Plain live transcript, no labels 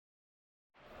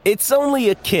It's only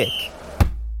a kick,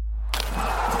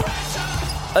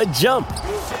 a jump,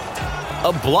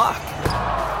 a block.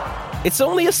 It's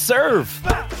only a serve.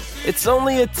 It's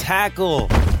only a tackle,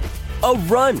 a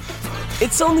run.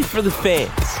 It's only for the fans.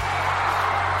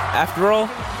 After all,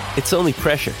 it's only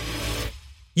pressure.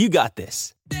 You got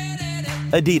this.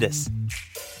 Adidas.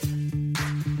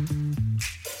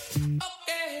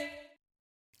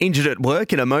 Injured at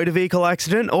work in a motor vehicle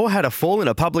accident or had a fall in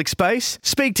a public space?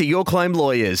 Speak to Your Claim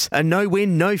Lawyers, a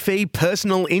no-win, no-fee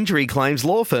personal injury claims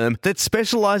law firm that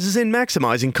specialises in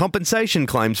maximising compensation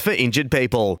claims for injured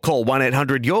people. Call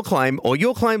 1-800-YOUR-CLAIM or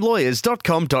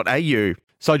yourclaimlawyers.com.au.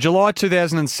 So July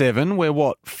 2007,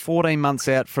 we're 14 months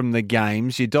out from the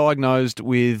games. You're diagnosed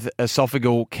with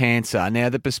esophageal cancer. Now,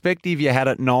 the perspective you had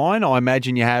at 9, I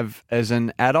imagine you have as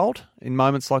an adult in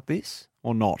moments like this,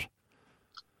 or not?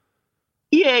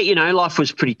 Yeah, life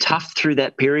was pretty tough through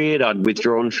that period. I'd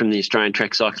withdrawn from the Australian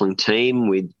track cycling team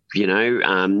with,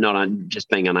 not just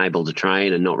being unable to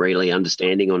train and not really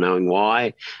understanding or knowing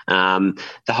why. The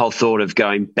whole thought of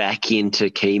going back into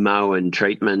chemo and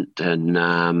treatment and,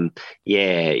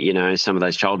 some of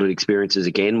those childhood experiences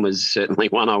again was certainly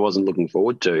one I wasn't looking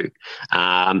forward to.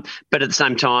 But at the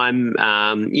same time,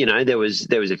 there was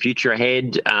a future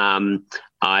ahead. I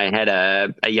had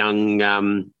a young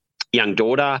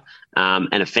daughter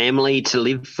and a family to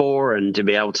live for and to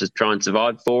be able to try and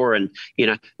survive for and,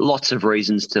 lots of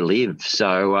reasons to live.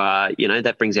 So,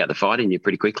 that brings out the fight in you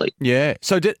pretty quickly. Yeah.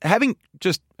 So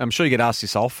I'm sure you get asked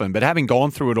this often, but having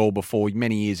gone through it all before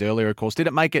many years earlier, of course, did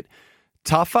it make it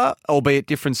tougher, albeit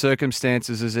different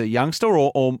circumstances as a youngster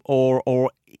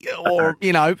or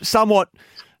somewhat,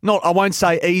 not, I won't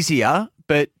say easier,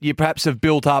 but you perhaps have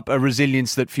built up a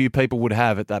resilience that few people would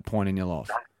have at that point in your life?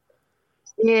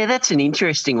 Yeah, that's an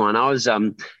interesting one. I was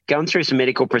going through some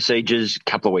medical procedures a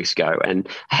couple of weeks ago and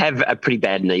have a pretty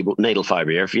bad needle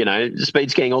phobia.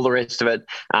 Speed skiing, all the rest of it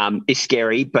is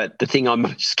scary, but the thing I'm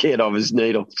most scared of is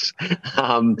needles.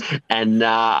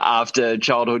 After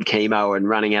childhood chemo and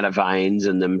running out of veins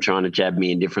and them trying to jab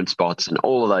me in different spots and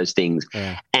all of those things.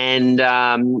 Yeah. And,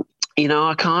 I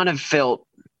kind of felt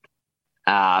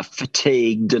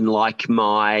fatigued and like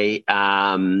my,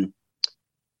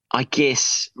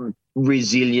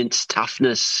 resilience,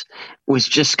 toughness was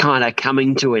just kind of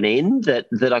coming to an end,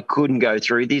 that I couldn't go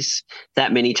through this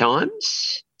that many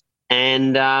times.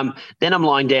 And then I'm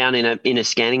lying down in a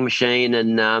scanning machine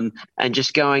and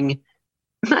just going,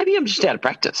 maybe I'm just out of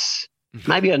practice.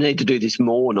 Maybe I need to do this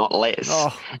more, not less,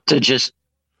 to just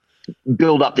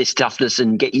build up this toughness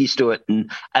and get used to it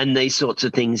and these sorts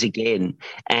of things again.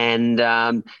 And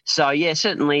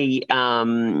certainly,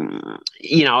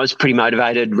 I was pretty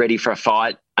motivated, ready for a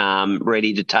fight,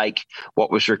 ready to take what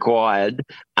was required.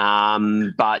 But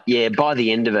by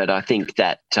the end of it, I think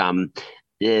that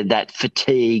that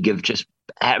fatigue of just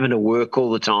having to work all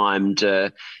the time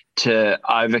to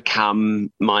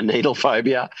overcome my needle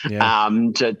phobia,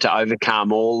 to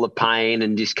overcome all the pain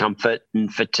and discomfort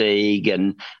and fatigue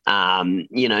and,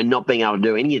 not being able to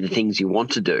do any of the things you want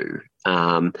to do,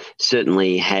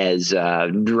 certainly has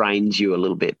drained you a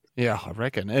little bit. Yeah, I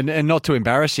reckon. And not to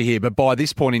embarrass you here, but by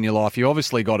this point in your life, you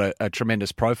obviously got a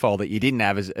tremendous profile that you didn't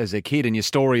have as a kid, and your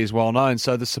story is well known.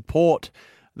 So the support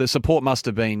must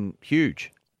have been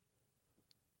huge.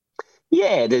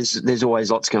 Yeah, there's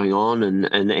always lots going on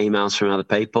and emails from other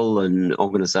people and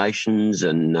organisations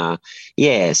and,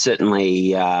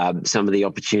 certainly some of the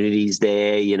opportunities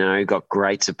there, got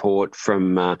great support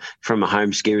from a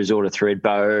home ski resort at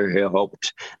Thredbo who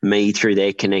helped me through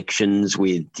their connections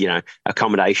with,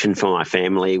 accommodation for my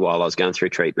family while I was going through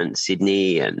treatment in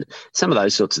Sydney, and some of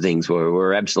those sorts of things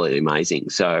were absolutely amazing.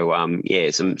 So,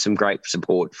 some great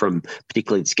support from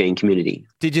particularly the skiing community.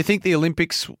 Did you think the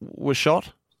Olympics were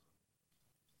shot?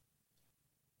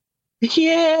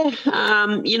 Yeah,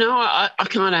 I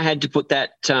kind of had to put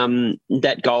that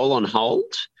goal on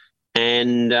hold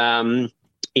and,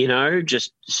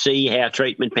 just see how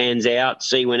treatment pans out,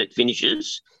 see when it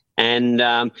finishes. And,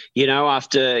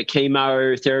 after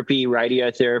chemotherapy,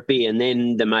 radiotherapy, and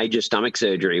then the major stomach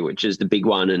surgery, which is the big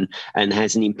one and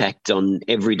has an impact on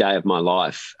every day of my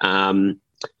life. I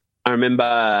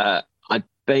remember I'd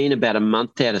been about a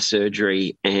month out of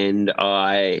surgery and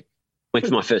I went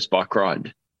for my first bike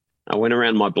ride. I went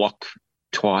around my block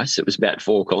twice. It was about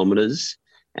 4 kilometres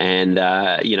and,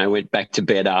 went back to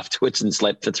bed afterwards and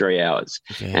slept for 3 hours.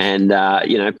 Yeah. And,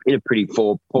 in a pretty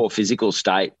poor physical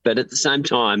state. But at the same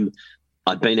time,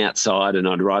 I'd been outside and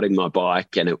I'd riding my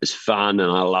bike and it was fun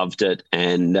and I loved it.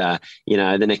 And,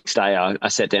 the next day I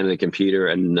sat down at the computer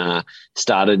and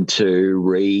started to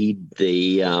read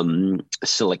the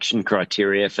selection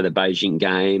criteria for the Beijing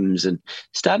Games and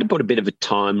started to put a bit of a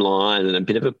timeline and a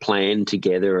bit of a plan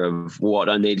together of what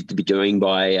I needed to be doing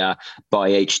by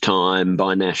each time,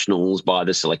 by nationals, by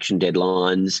the selection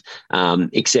deadlines,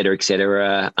 et cetera, et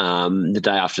cetera. The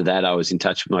day after that, I was in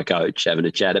touch with my coach having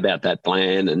a chat about that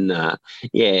plan. And,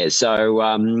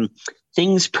 so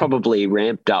things probably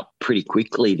ramped up pretty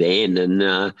quickly then.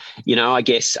 And, I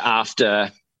guess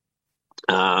after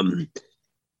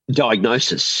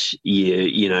diagnosis,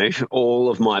 all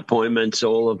of my appointments,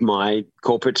 all of my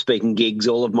corporate speaking gigs,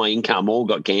 all of my income all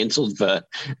got cancelled for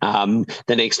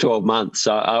the next 12 months.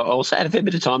 So I also had a fair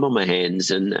bit of time on my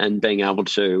hands and being able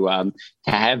to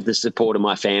have the support of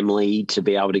my family to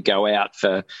be able to go out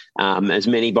for as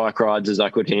many bike rides as I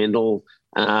could handle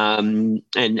and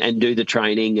do the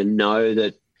training and know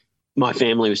that my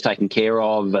family was taken care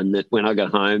of and that when I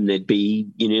got home there'd be,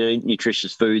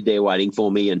 nutritious food there waiting for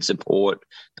me and support,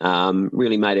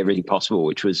 really made everything possible,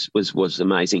 which was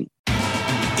amazing.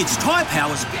 It's Tyre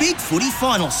Power's Big Footy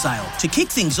Final Sale. To kick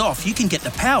things off, you can get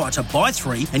the power to buy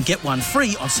 3 and get 1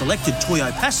 free on selected Toyo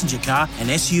passenger car and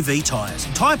SUV tyres.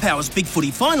 Tyre Power's Big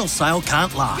Footy Final Sale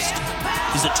can't last.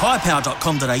 Visit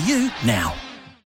tyrepower.com.au now.